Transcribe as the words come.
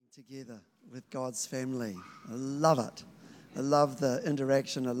together with God's family. I love it. I love the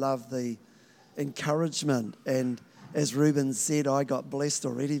interaction. I love the encouragement. And as Ruben said, I got blessed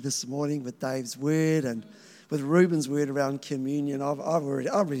already this morning with Dave's word and with Ruben's word around communion. I'm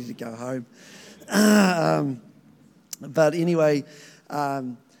ready to go home. But anyway,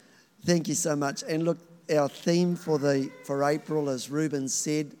 thank you so much. And look, our theme for April, as Ruben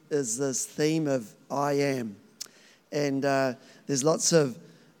said, is this theme of I am. And there's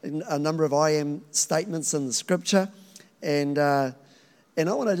a number of I am statements in the scripture. And I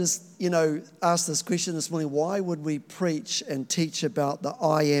want to just, ask this question this morning. Why would we preach and teach about the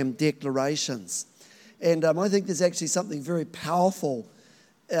I am declarations? And I think there's actually something very powerful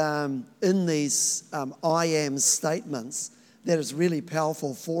in these I am statements that is really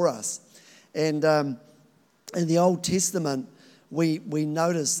powerful for us. And in the Old Testament, we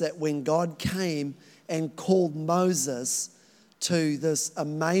notice that when God came and called Moses to this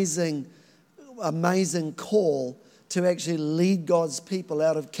amazing call to actually lead God's people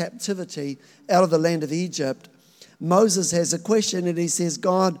out of captivity, out of the land of Egypt, Moses has a question and he says,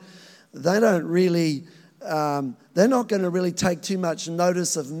 God, they're not going to really take too much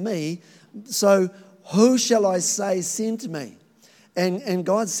notice of me, so who shall I say sent me? And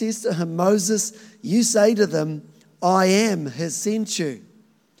God says to him, Moses, you say to them, I am has sent you.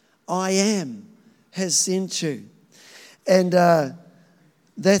 I am has sent you. And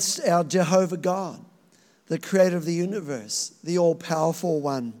that's our Jehovah God, the creator of the universe, the all-powerful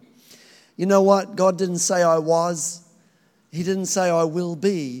one. You know what? God didn't say I was. He didn't say I will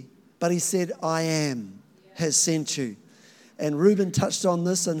be, but he said I am has sent you. And Ruben touched on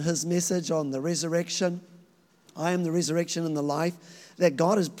this in his message on the resurrection. I am the resurrection and the life, that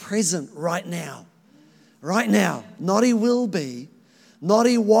God is present right now. Right now. Not he will be, not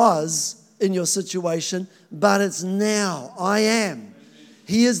he was in your situation, but it's now. I am.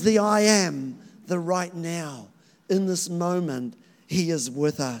 He is the I am, the right now. In this moment, he is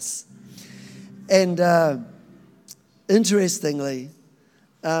with us. And interestingly,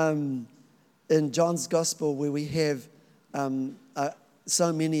 in John's Gospel, where we have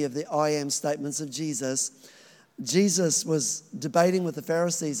so many of the I am statements of Jesus, Jesus was debating with the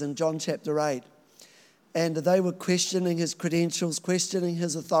Pharisees in John chapter 8. And they were questioning his credentials, questioning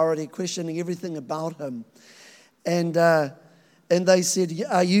his authority, questioning everything about him. And they said,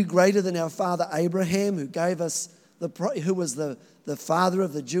 are you greater than our father Abraham, who gave us who was the father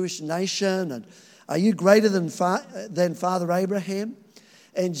of the Jewish nation? And are you greater than Father Abraham?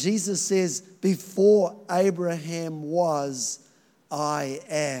 And Jesus says, before Abraham was, I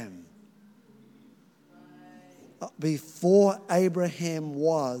am. Before Abraham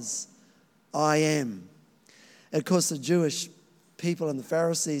was, I am. And of course, the Jewish people and the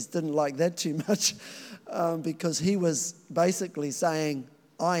Pharisees didn't like that too much because he was basically saying,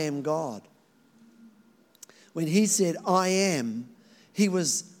 I am God. When he said, I am, he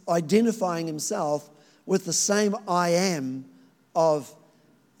was identifying himself with the same I am of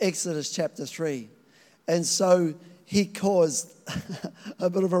Exodus chapter 3. And so he caused a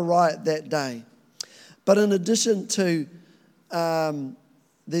bit of a riot that day. But in addition to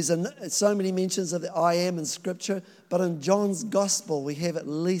there's so many mentions of the I am in Scripture, but in John's Gospel, we have at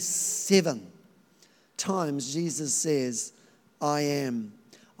least 7 times Jesus says, I am.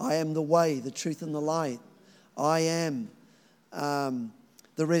 I am the way, the truth, and the light. I am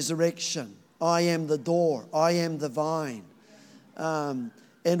the resurrection. I am the door. I am the vine.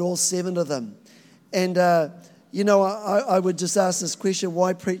 And all 7 of them. And, I would just ask this question,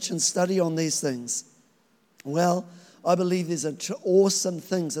 why preach and study on these things? Well, I believe there's awesome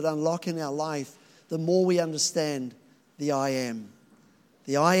things that unlock in our life the more we understand the I am.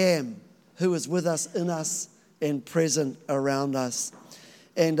 The I am who is with us, in us, and present around us.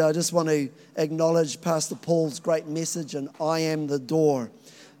 And I just want to acknowledge Pastor Paul's great message on I am the door.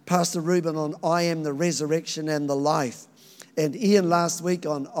 Pastor Ruben on I am the resurrection and the life. And Ian last week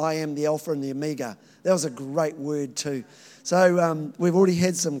on I am the Alpha and the Omega. That was a great word too. So we've already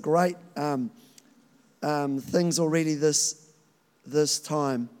had some great things already this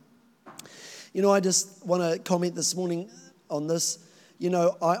time. I just want to comment this morning on this.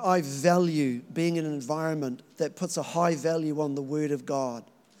 I value being in an environment that puts a high value on the Word of God.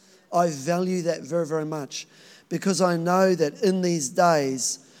 I value that very, very much because I know that in these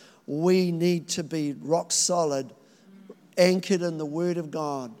days we need to be rock solid, anchored in the Word of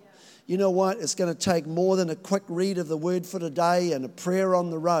God. You know what? It's going to take more than a quick read of the Word for today and a prayer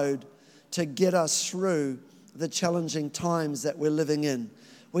on the road to get us through the challenging times that we're living in.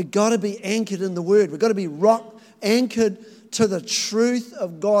 We've got to be anchored in the Word. We've got to be anchored to the truth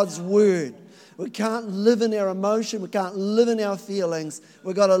of God's Word. We can't live in our emotion. We can't live in our feelings.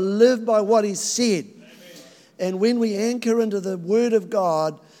 We've got to live by what He's said. And when we anchor into the Word of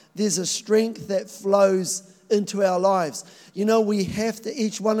God, there's a strength that flows into our lives. You know, we have to,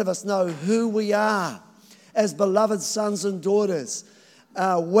 each one of us, know who we are as beloved sons and daughters,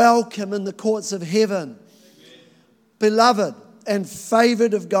 welcome in the courts of heaven, beloved and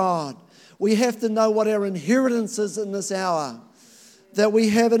favored of God. We have to know what our inheritance is in this hour, that we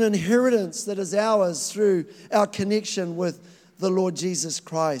have an inheritance that is ours through our connection with the Lord Jesus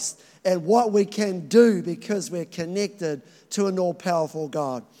Christ, and what we can do because we're connected to an all-powerful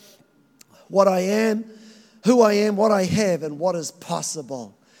God. What I am, who I am, what I have, and what is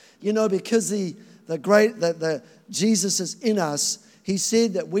possible. You know, because the Jesus is in us, He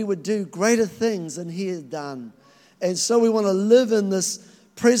said that we would do greater things than He had done. And so we want to live in this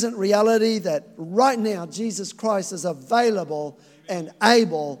present reality that right now Jesus Christ is available and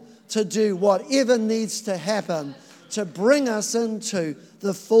able to do whatever needs to happen to bring us into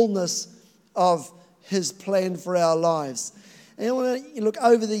the fullness of His plan for our lives. And I want to look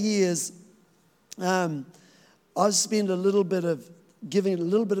over the years. I've spent giving a little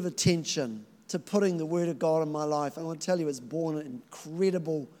bit of attention to putting the Word of God in my life. And I want to tell you, it's born an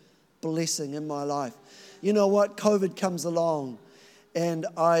incredible blessing in my life. You know what? COVID comes along and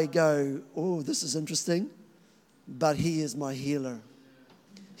I go, oh, this is interesting, but He is my healer.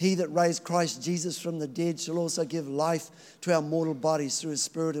 He that raised Christ Jesus from the dead shall also give life to our mortal bodies through His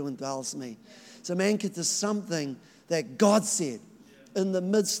Spirit who indwells me. So I'm anchored to something that God said in the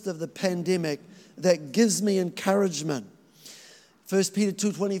midst of the pandemic that gives me encouragement. 1 Peter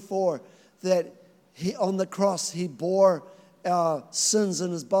 2:24, that on the cross He bore our sins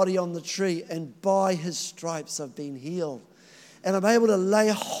in His body on the tree, and by His stripes I've been healed. And I'm able to lay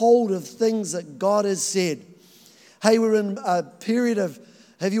hold of things that God has said. Hey, we're in a period of,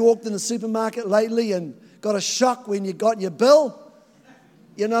 have you walked in the supermarket lately and got a shock when you got your bill?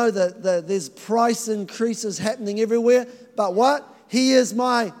 You know, there's price increases happening everywhere. But what? He is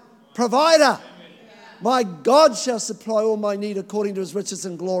my provider. My God shall supply all my need according to His riches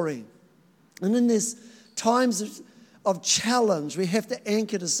and glory. And in these times of challenge, we have to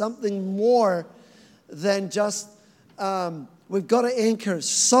anchor to something more than just, we've got to anchor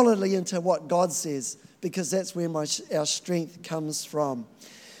solidly into what God says, because that's where our strength comes from.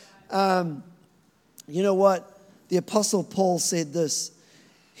 You know what? The Apostle Paul said this.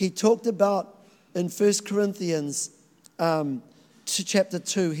 He talked about in 1 Corinthians chapter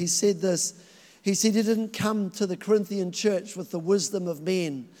 2, he said this. He said he didn't come to the Corinthian church with the wisdom of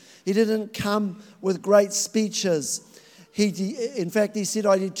men. He didn't come with great speeches. In fact, he said,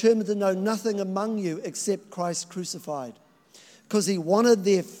 I determined to know nothing among you except Christ crucified. Because he wanted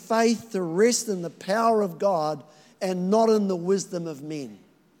their faith to rest in the power of God and not in the wisdom of men.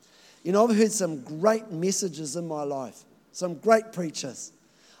 You know, I've heard some great messages in my life, some great preachers.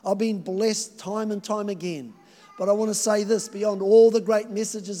 I've been blessed time and time again. But I want to say this, beyond all the great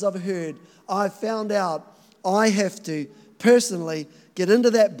messages I've heard, I found out I have to personally get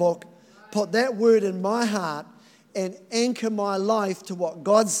into that book, put that word in my heart, and anchor my life to what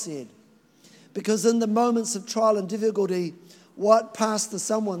God said. Because in the moments of trial and difficulty, what Pastor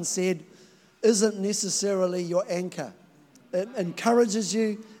someone said isn't necessarily your anchor. It encourages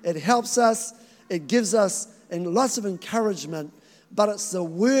you, it helps us, it gives us lots of encouragement, but it's the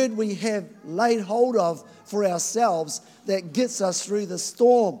word we have laid hold of for ourselves that gets us through the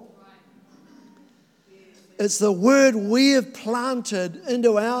storm. It's the word we have planted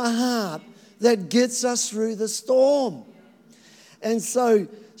into our heart that gets us through the storm. And so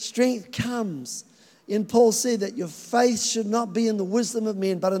strength comes. And Paul said that your faith should not be in the wisdom of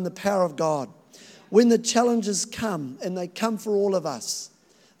men, but in the power of God. When the challenges come, and they come for all of us,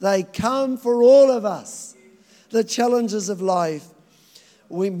 they come for all of us, the challenges of life,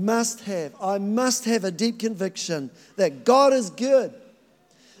 I must have a deep conviction that God is good,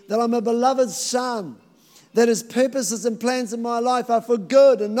 that I'm a beloved son, that His purposes and plans in my life are for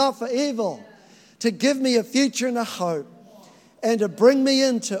good and not for evil, to give me a future and a hope, and to bring me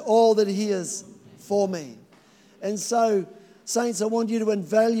into all that He is for me. And so, saints, I want you to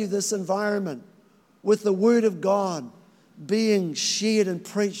value this environment with the Word of God being shared and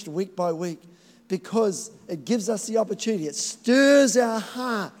preached week by week, because it gives us the opportunity. It stirs our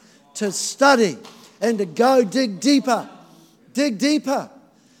heart to study and to go dig deeper. Dig deeper.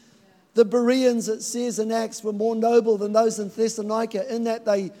 The Bereans, it says in Acts, were more noble than those in Thessalonica, in that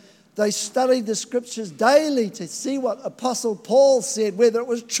they studied the Scriptures daily to see what Apostle Paul said, whether it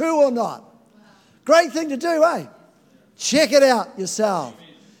was true or not. Great thing to do, eh? Check it out yourself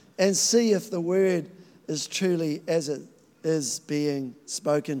and see if the Word is truly as it is being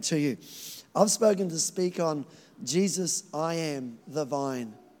spoken to you. I've spoken to speak on Jesus, I am the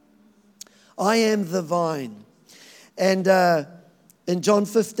vine. I am the vine. And in John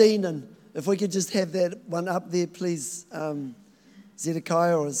 15, and if we could just have that one up there, please,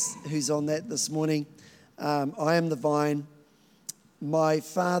 Zedekiah, who's on that this morning. I am the vine. My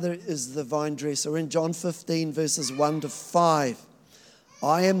Father is the vine dresser. In John 15, verses 1 to 5.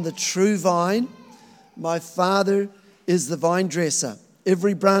 I am the true vine. My Father is the vine dresser.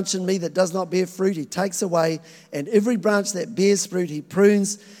 Every branch in me that does not bear fruit, he takes away. And every branch that bears fruit, he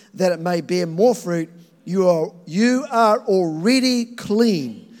prunes, that it may bear more fruit. You are already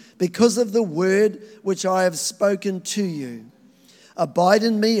clean because of the word which I have spoken to you. Abide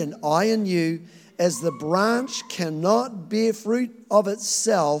in me and I in you, as the branch cannot bear fruit of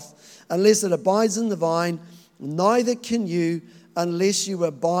itself unless it abides in the vine, neither can you unless you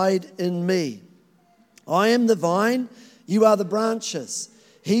abide in me. I am the vine, you are the branches.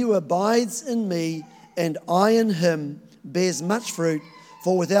 He who abides in me and I in him bears much fruit,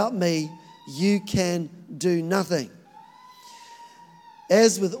 for without me you can do nothing.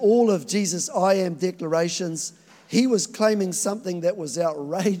 As with all of Jesus' I am declarations, he was claiming something that was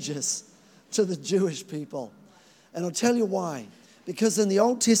outrageous to the Jewish people. And I'll tell you why. Because in the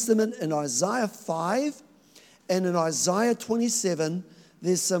Old Testament, in Isaiah 5 and in Isaiah 27,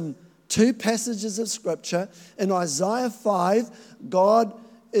 there's two passages of Scripture. In Isaiah 5, God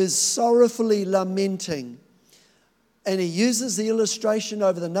is sorrowfully lamenting. And he uses the illustration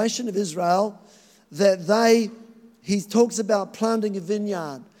over the nation of Israel that he talks about planting a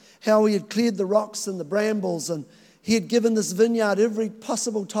vineyard, how he had cleared the rocks and the brambles, and he had given this vineyard every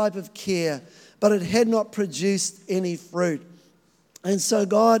possible type of care, but it had not produced any fruit. And so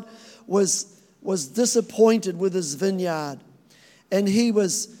God was disappointed with his vineyard. And he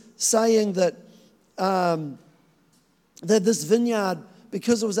was saying that this vineyard,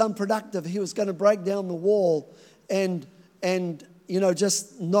 because it was unproductive, he was going to break down the wall and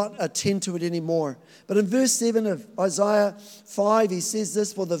just not attend to it anymore. But in verse 7 of Isaiah 5, he says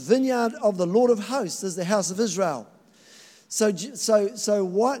this, for the vineyard of the Lord of hosts is the house of Israel. So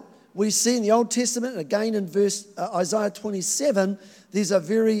what we see in the Old Testament, and again in Isaiah 27, there's a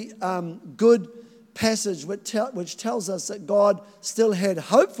very good passage which tells us that God still had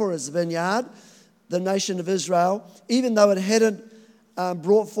hope for his vineyard, the nation of Israel, even though it hadn't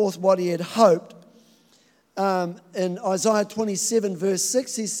brought forth what he had hoped. In Isaiah 27 verse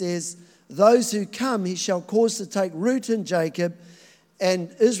 6 he says, those who come he shall cause to take root in Jacob,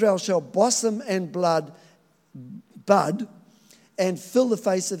 and Israel shall blossom and bud and fill the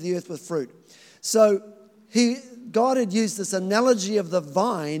face of the earth with fruit. So God had used this analogy of the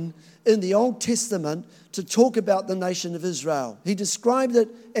vine in the Old Testament to talk about the nation of Israel. He described it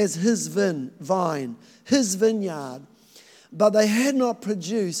as his vine, his vineyard, but they had not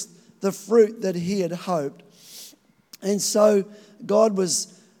produced the fruit that he had hoped. And so God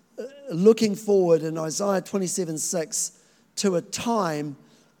was looking forward in Isaiah 27:6 to a time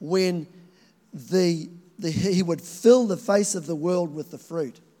when he would fill the face of the world with the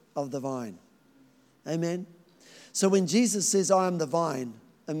fruit of the vine. Amen? So when Jesus says, I am the vine,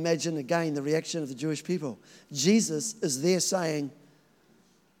 imagine again the reaction of the Jewish people. Jesus is there saying,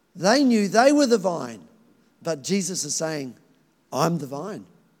 they knew they were the vine, but Jesus is saying, I'm the vine.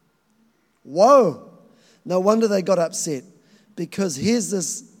 Whoa! No wonder they got upset, because here's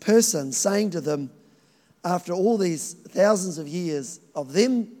this person saying to them, after all these thousands of years of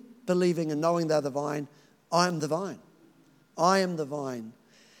them believing and knowing they're the vine, I am the vine. I am the vine.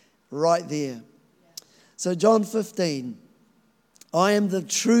 Right there. So John 15, I am the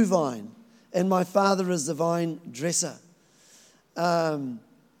true vine, and my Father is the vine dresser. God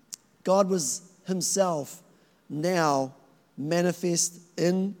was himself now manifest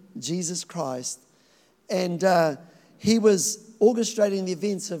in Jesus Christ, and he was orchestrating the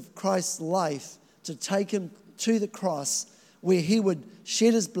events of Christ's life to take him to the cross, where he would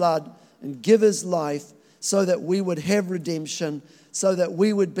shed his blood and give his life so that we would have redemption, so that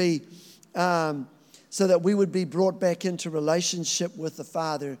we would be brought back into relationship with the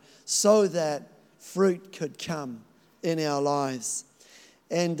Father, so that fruit could come in our lives.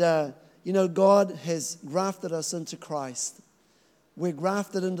 And God has grafted us into Christ. We're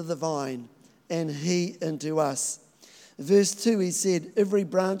grafted into the vine, and he into us. Verse 2, he said, every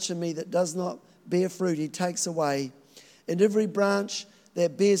branch in me that does not bear fruit, he takes away. And every branch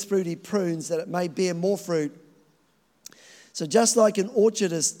that bears fruit, he prunes, that it may bear more fruit. So just like an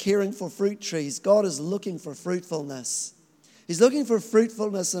orchardist caring for fruit trees, God is looking for fruitfulness. He's looking for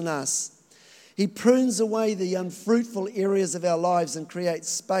fruitfulness in us. He prunes away the unfruitful areas of our lives and creates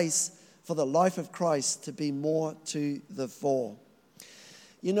space for the life of Christ to be more to the fore.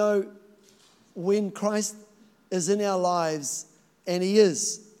 when Christ is in our lives, and He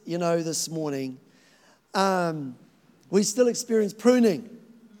is, this morning, we still experience pruning.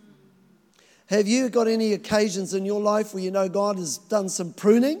 Have you got any occasions in your life where God has done some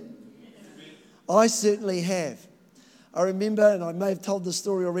pruning? I certainly have. I remember, and I may have told this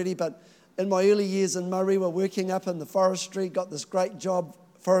story already, but in my early years in Murray, we were working up in the forestry, got this great job,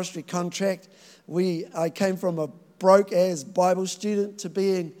 forestry contract. I came from a broke-as Bible student to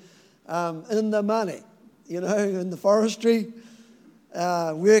being in the money, in the forestry.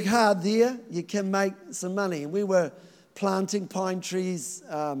 Work hard there, you can make some money. And we were planting pine trees,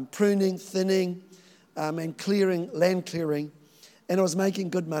 pruning, thinning, and land clearing, and I was making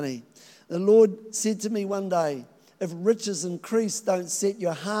good money. The Lord said to me one day, if riches increase, don't set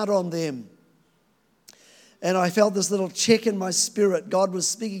your heart on them. And I felt this little check in my spirit. God was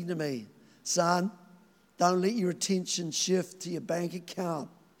speaking to me, son, don't let your attention shift to your bank account.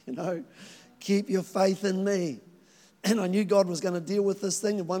 Keep your faith in me. And I knew God was going to deal with this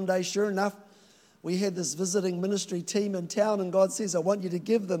thing. And one day, sure enough, we had this visiting ministry team in town, and God says, I want you to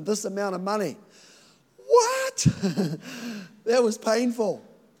give them this amount of money. What? That was painful.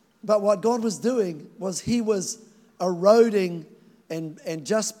 But what God was doing was He was eroding and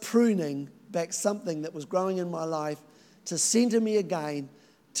just pruning back something that was growing in my life to center me again,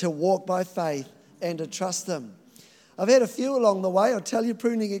 to walk by faith and to trust Him. I've had a few along the way. I'll tell you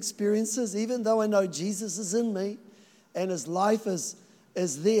pruning experiences. Even though I know Jesus is in me and His life is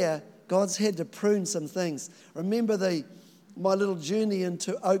there, God's had to prune some things. Remember my little journey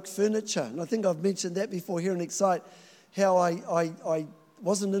into oak furniture. And I think I've mentioned that before here in Excite, how I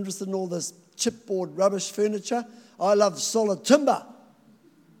wasn't interested in all this chipboard rubbish furniture. I loved solid timber.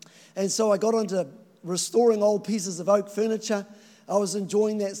 And so I got into restoring old pieces of oak furniture. I was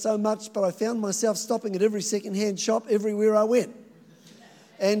enjoying that so much, but I found myself stopping at every second-hand shop everywhere I went.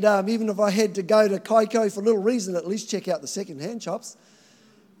 And even if I had to go to Kaiko for little reason, at least check out the second-hand shops.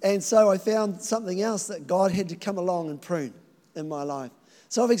 And so I found something else that God had to come along and prune in my life.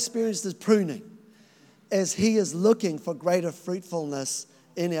 So I've experienced this pruning as He is looking for greater fruitfulness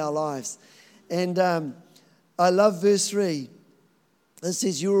in our lives. And I love verse 3. It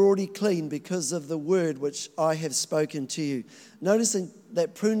says, you are already clean because of the word which I have spoken to you. Noticing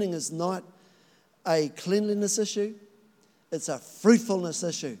that pruning is not a cleanliness issue, it's a fruitfulness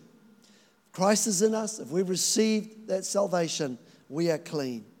issue. Christ is in us. If we've received that salvation, we are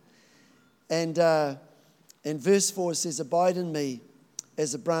clean. And in verse 4 it says, abide in me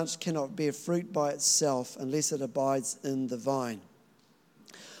as a branch cannot bear fruit by itself unless it abides in the vine.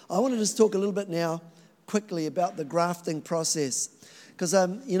 I want to just talk a little bit now quickly about the grafting process. Because,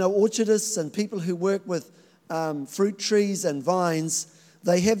 orchardists and people who work with fruit trees and vines,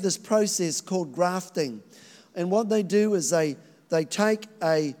 they have this process called grafting. And what they do is they take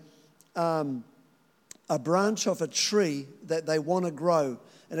a branch off a tree that they want to grow.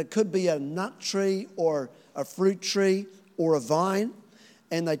 And it could be a nut tree or a fruit tree or a vine.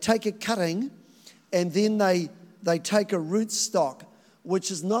 And they take a cutting and then they take a rootstock, which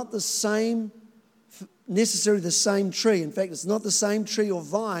is not necessarily the same tree. In fact, it's not the same tree or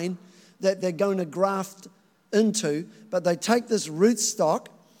vine that they're going to graft into, but they take this rootstock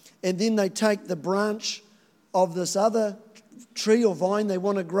and then they take the branch of this other tree or vine they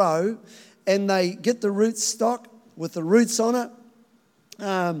want to grow, and they get the rootstock with the roots on it,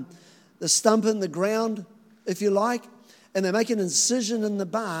 the stump in the ground, if you like, and they make an incision in the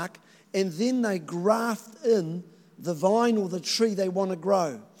bark, and then they graft in the vine or the tree they want to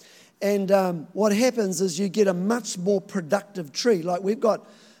grow. And what happens is you get a much more productive tree. Like we've got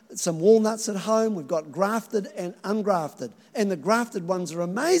some walnuts at home. We've got grafted and ungrafted. And the grafted ones are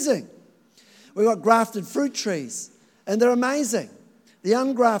amazing. We've got grafted fruit trees, and they're amazing. The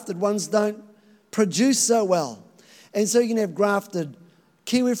ungrafted ones don't produce so well. And so you can have grafted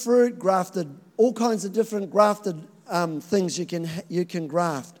kiwi fruit, grafted, all kinds of different grafted things you can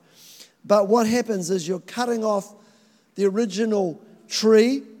graft. But what happens is you're cutting off the original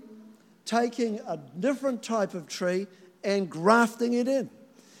tree, taking a different type of tree and grafting it in.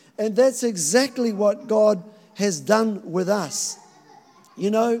 And that's exactly what God has done with us.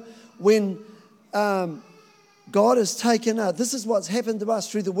 When God has taken us, this is what's happened to us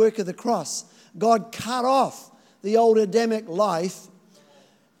through the work of the cross. God cut off the old Adamic life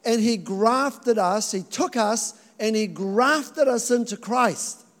and He grafted us, He took us and He grafted us into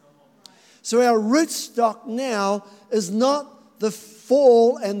Christ. So our rootstock now is not the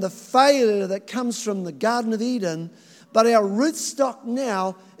fall and the failure that comes from the Garden of Eden, but our rootstock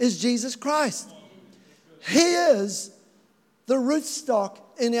now is Jesus Christ. He is the rootstock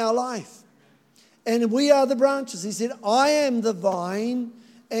in our life. And we are the branches. He said, I am the vine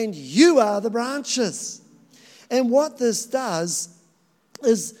and you are the branches. And what this does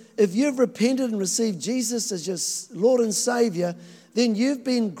is, if you've repented and received Jesus as your Lord and Savior, then you've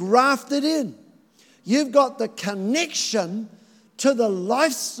been grafted in. You've got the connection to the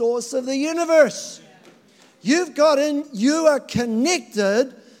life source of the universe. You are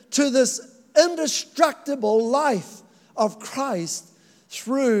connected to this indestructible life of Christ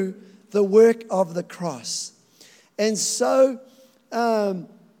through the work of the cross. And so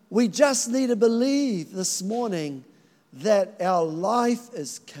we just need to believe this morning that our life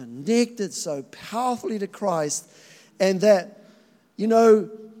is connected so powerfully to Christ, and that,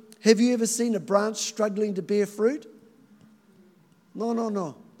 have you ever seen a branch struggling to bear fruit?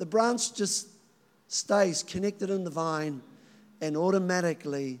 No. The branch just stays connected in the vine, and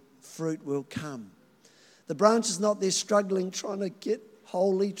automatically fruit will come. The branch is not there struggling, trying to get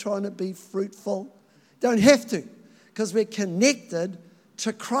holy, trying to be fruitful. Don't have to, because we're connected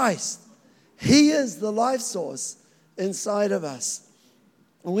to Christ. He is the life source inside of us.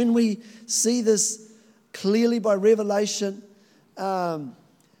 And when we see this clearly by revelation,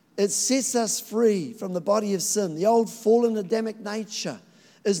 it sets us free from the body of sin. The old fallen Adamic nature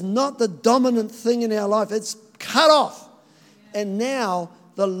is not the dominant thing in our life. It's cut off. And now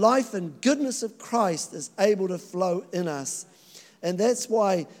the life and goodness of Christ is able to flow in us. And that's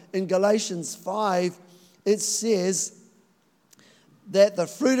why in Galatians 5, it says that the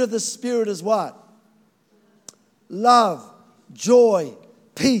fruit of the Spirit is what? Love, joy,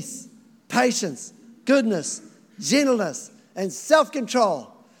 peace, patience, goodness, gentleness, and self-control.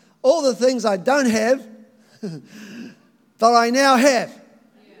 All the things I don't have, but I now have,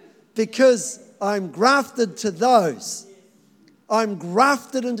 because I'm grafted to those. I'm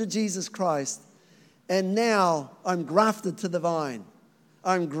grafted into Jesus Christ, and now I'm grafted to the vine.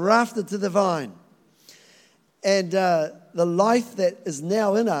 I'm grafted to the vine. And the life that is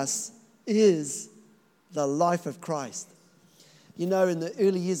now in us is the life of Christ. In the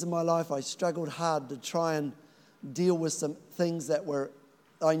early years of my life, I struggled hard to try and deal with some things that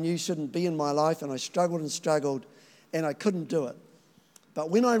I knew shouldn't be in my life, and I struggled, and I couldn't do it. But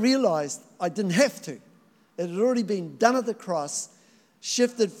when I realized I didn't have to, it had already been done at the cross,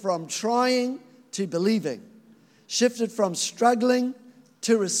 shifted from trying to believing, shifted from struggling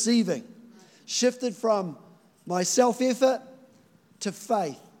to receiving, shifted from my self-effort to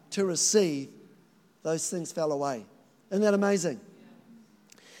faith to receive, those things fell away. Isn't that amazing?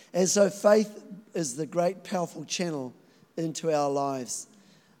 And so faith is the great, powerful channel into our lives.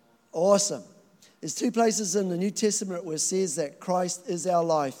 Awesome. There's two places in the New Testament where it says that Christ is our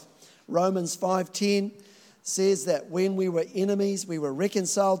life. Romans 5:10 says that when we were enemies, we were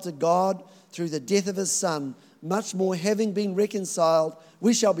reconciled to God through the death of His Son. Much more, having been reconciled,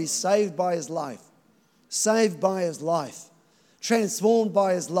 we shall be saved by His life. Saved by His life. Transformed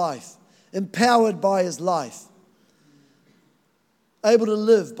by His life. Empowered by His life. Able to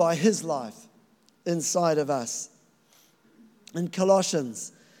live by His life inside of us. In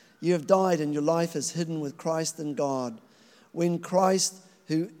Colossians, you have died and your life is hidden with Christ in God. When Christ,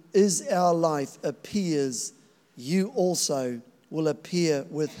 who is our life, appears, you also will appear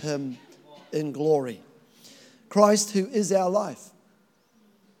with Him in glory. Christ, who is our life.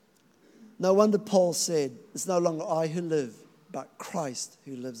 No wonder Paul said, it's no longer I who live, but Christ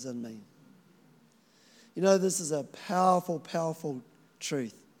who lives in me. This is a powerful, powerful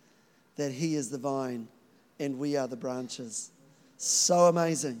truth, that He is the vine and we are the branches. So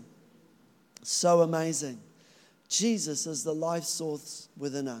amazing. So amazing. Jesus is the life source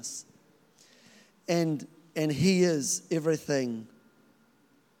within us. And He is everything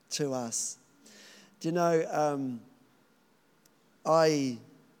to us. Do you know, I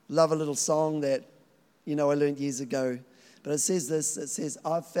love a little song that, I learned years ago. But it says this, it says,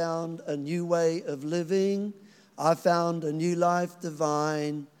 I've found a new way of living. I found a new life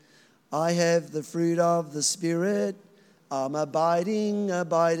divine. I have the fruit of the Spirit. I'm abiding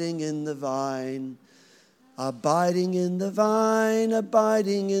in the vine. Abiding in the vine,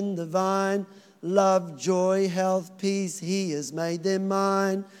 abiding in the vine. Love, joy, health, peace, He has made them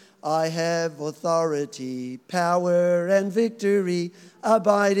mine. I have authority, power, and victory.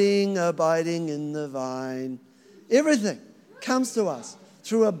 Abiding in the vine. Everything comes to us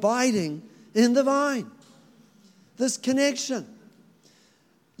through abiding in the vine. This connection.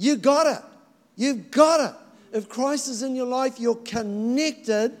 You got it. You've got it. If Christ is in your life, you're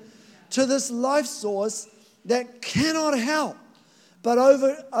connected to this life source that cannot help but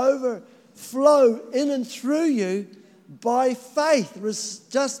overflow in and through you by faith,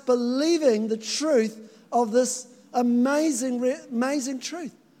 just believing the truth of this amazing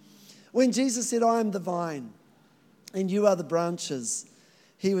truth. When Jesus said, I am the vine and you are the branches,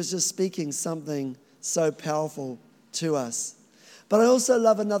 he was just speaking something so powerful to us. But I also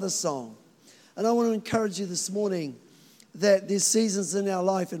love another song. And I want to encourage you this morning that there's seasons in our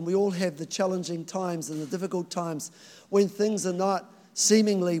life, and we all have the challenging times and the difficult times when things are not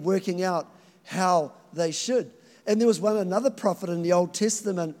seemingly working out how they should. And there was another prophet in the Old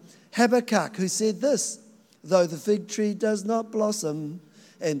Testament, Habakkuk, who said this: though the fig tree does not blossom,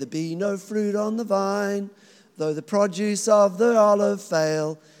 and there be no fruit on the vine, though the produce of the olive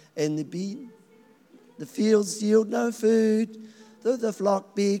fail, and the fields yield no food, though the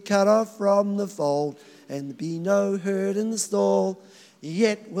flock be cut off from the fold, and there be no herd in the stall,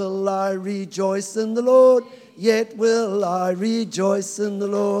 yet will I rejoice in the Lord. Yet will I rejoice in the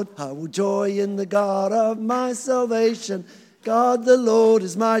Lord. I will joy in the God of my salvation. God the Lord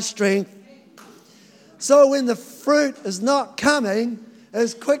is my strength. So when the fruit is not coming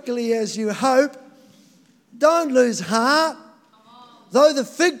as quickly as you hope, don't lose heart. Though the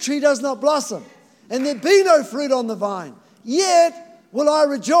fig tree does not blossom, and there be no fruit on the vine, yet will I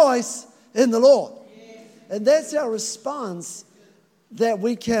rejoice in the Lord. And that's our response that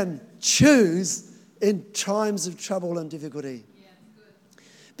we can choose in times of trouble and difficulty.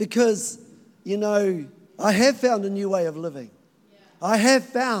 Because, I have found a new way of living. I have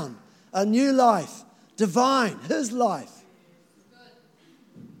found a new life, divine, His life.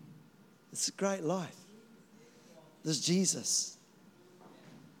 It's a great life. There's Jesus.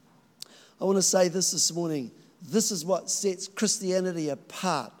 I want to say this morning. This is what sets Christianity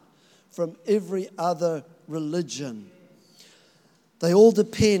apart from every other religion. They all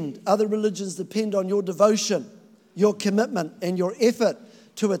other religions depend on your devotion, your commitment, and your effort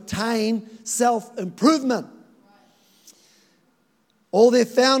to attain self-improvement. All their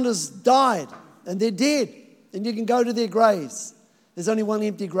founders died, and they're dead, and you can go to their graves. There's only one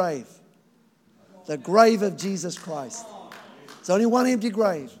empty grave, the grave of Jesus Christ. There's only one empty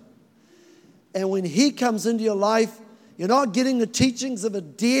grave. And when He comes into your life, you're not getting the teachings of a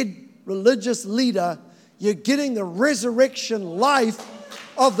dead religious leader. You're getting the resurrection life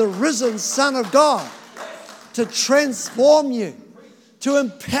of the risen Son of God to transform you, to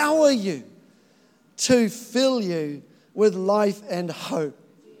empower you, to fill you with life and hope.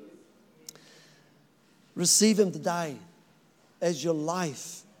 Receive Him today as your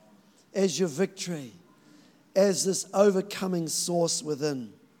life, as your victory, as this overcoming source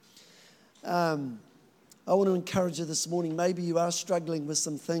within. I want to encourage you this morning. Maybe you are struggling with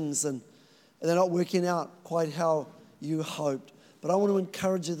some things and they're not working out quite how you hoped. But I want to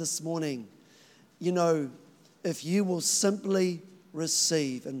encourage you this morning, if you will simply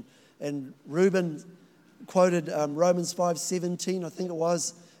receive. And Reuben quoted Romans 5:17, I think it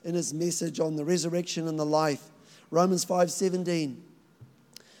was, in his message on the resurrection and the life. Romans 5:17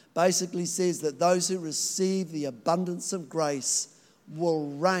 basically says that those who receive the abundance of grace will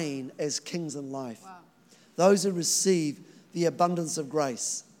reign as kings in life. Wow. Those who receive the abundance of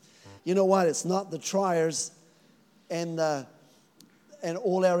grace. You know what? It's not the triers and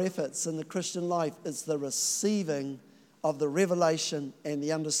all our efforts in the Christian life. It's the receiving of the revelation and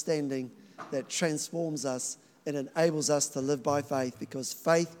the understanding that transforms us and enables us to live by faith, because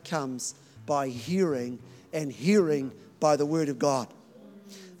faith comes by hearing, and hearing by the Word of God.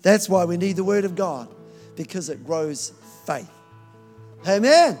 That's why we need the Word of God, because it grows faith.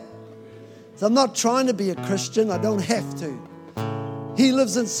 Amen. So I'm not trying to be a Christian. I don't have to. He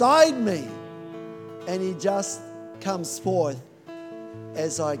lives inside me, and He just comes forth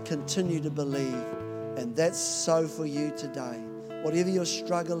as I continue to believe. And that's so for you today. Whatever your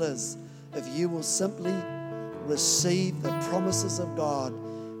struggle is, if you will simply receive the promises of God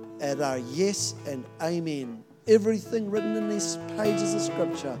at our yes and amen. Everything written in these pages of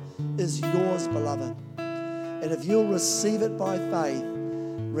Scripture is yours, beloved. And if you'll receive it by faith,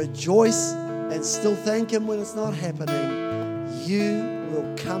 rejoice and still thank Him when it's not happening, you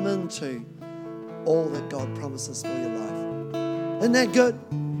will come into all that God promises for your life. Isn't that good?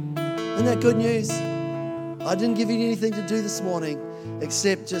 Isn't that good news? I didn't give you anything to do this morning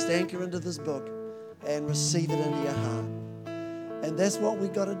except just anchor into this book and receive it into your heart. And that's what we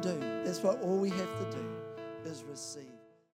got to do. That's what all we have to do is receive.